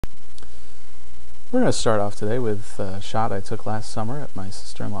We're going to start off today with a shot I took last summer at my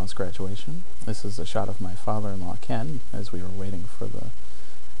sister-in-law's graduation. This is a shot of my father-in-law Ken as we were waiting for the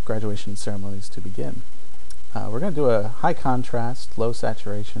graduation ceremonies to begin. We're going to do a high contrast, low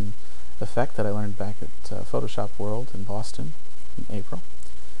saturation effect that I learned back at Photoshop World in Boston in April.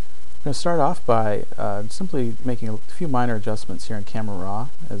 I'm going to start off by simply making a few minor adjustments here in Camera Raw,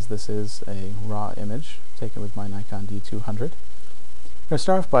 as this is a raw image taken with my Nikon D200. I'm going to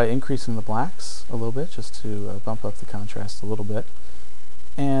start off by increasing the blacks a little bit, just to bump up the contrast a little bit,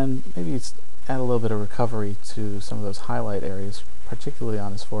 and maybe add a little bit of recovery to some of those highlight areas, particularly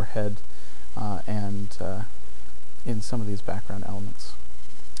on his forehead and in some of these background elements.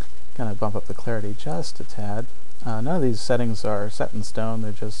 Kind of bump up the clarity just a tad. None of these settings are set in stone.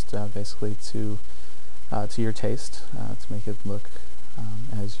 They're just basically to your taste, to make it look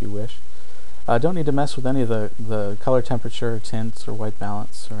as you wish. Don't need to mess with any of the color temperature, tints, or white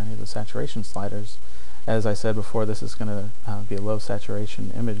balance, or any of the saturation sliders. As I said before, this is going to be a low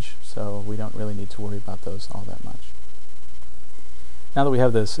saturation image, so we don't really need to worry about those all that much. Now that we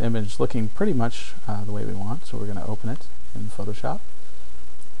have this image looking pretty much the way we want, so we're going to open it in Photoshop.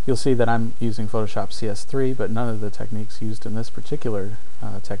 You'll see that I'm using Photoshop CS3, but none of the techniques used in this particular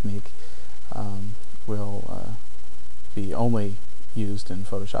technique will be only used in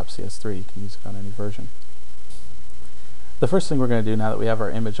Photoshop CS3. You can use it on any version. The first thing we're going to do now that we have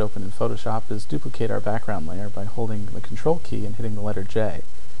our image open in Photoshop is duplicate our background layer by holding the Control key and hitting the letter J.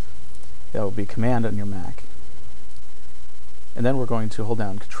 It will be Command on your Mac. And then we're going to hold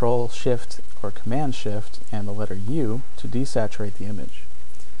down Control Shift or Command Shift and the letter U to desaturate the image.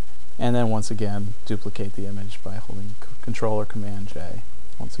 And then once again duplicate the image by holding Control or Command J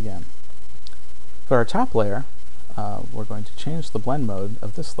once again. For our top layer, we're going to change the blend mode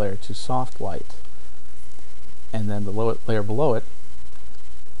of this layer to soft light, and then the layer below it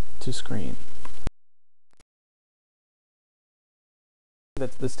to screen.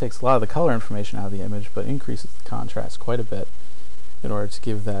 This takes a lot of the color information out of the image, but increases the contrast quite a bit in order to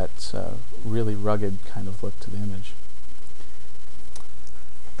give that really rugged kind of look to the image.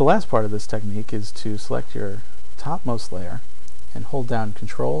 The last part of this technique is to select your topmost layer and hold down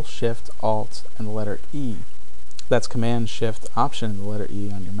Control, Shift, Alt, and the letter E. That's Command, Shift, Option, and the letter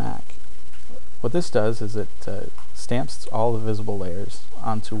E on your Mac. What this does is it stamps all the visible layers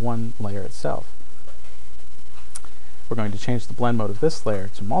onto one layer itself. We're going to change the blend mode of this layer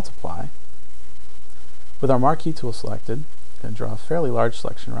to multiply. With our Marquee tool selected, I'm going to draw a fairly large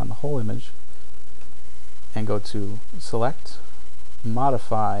selection around the whole image and go to Select,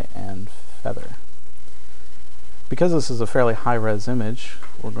 Modify, and Feather. Because this is a fairly high-res image,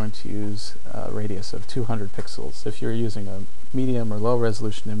 we're going to use a radius of 200 pixels. If you're using a medium or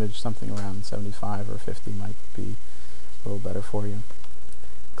low-resolution image, something around 75 or 50 might be a little better for you.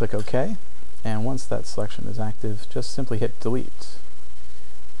 Click OK, and once that selection is active, just simply hit Delete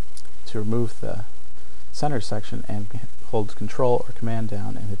to remove the center section, and hold Control or Command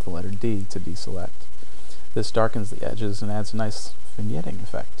down and hit the letter D to deselect. This darkens the edges and adds a nice vignetting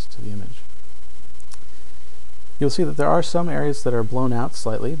effect to the image. You'll see that there are some areas that are blown out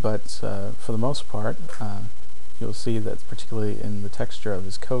slightly, but for the most part, you'll see that particularly in the texture of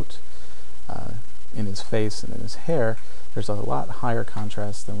his coat, in his face, and in his hair, there's a lot higher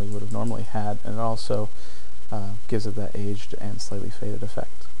contrast than we would have normally had, and it also gives it that aged and slightly faded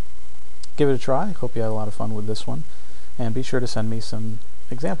effect. Give it a try. Hope you had a lot of fun with this one, and be sure to send me some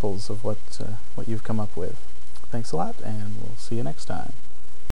examples of what you've come up with. Thanks a lot, and we'll see you next time.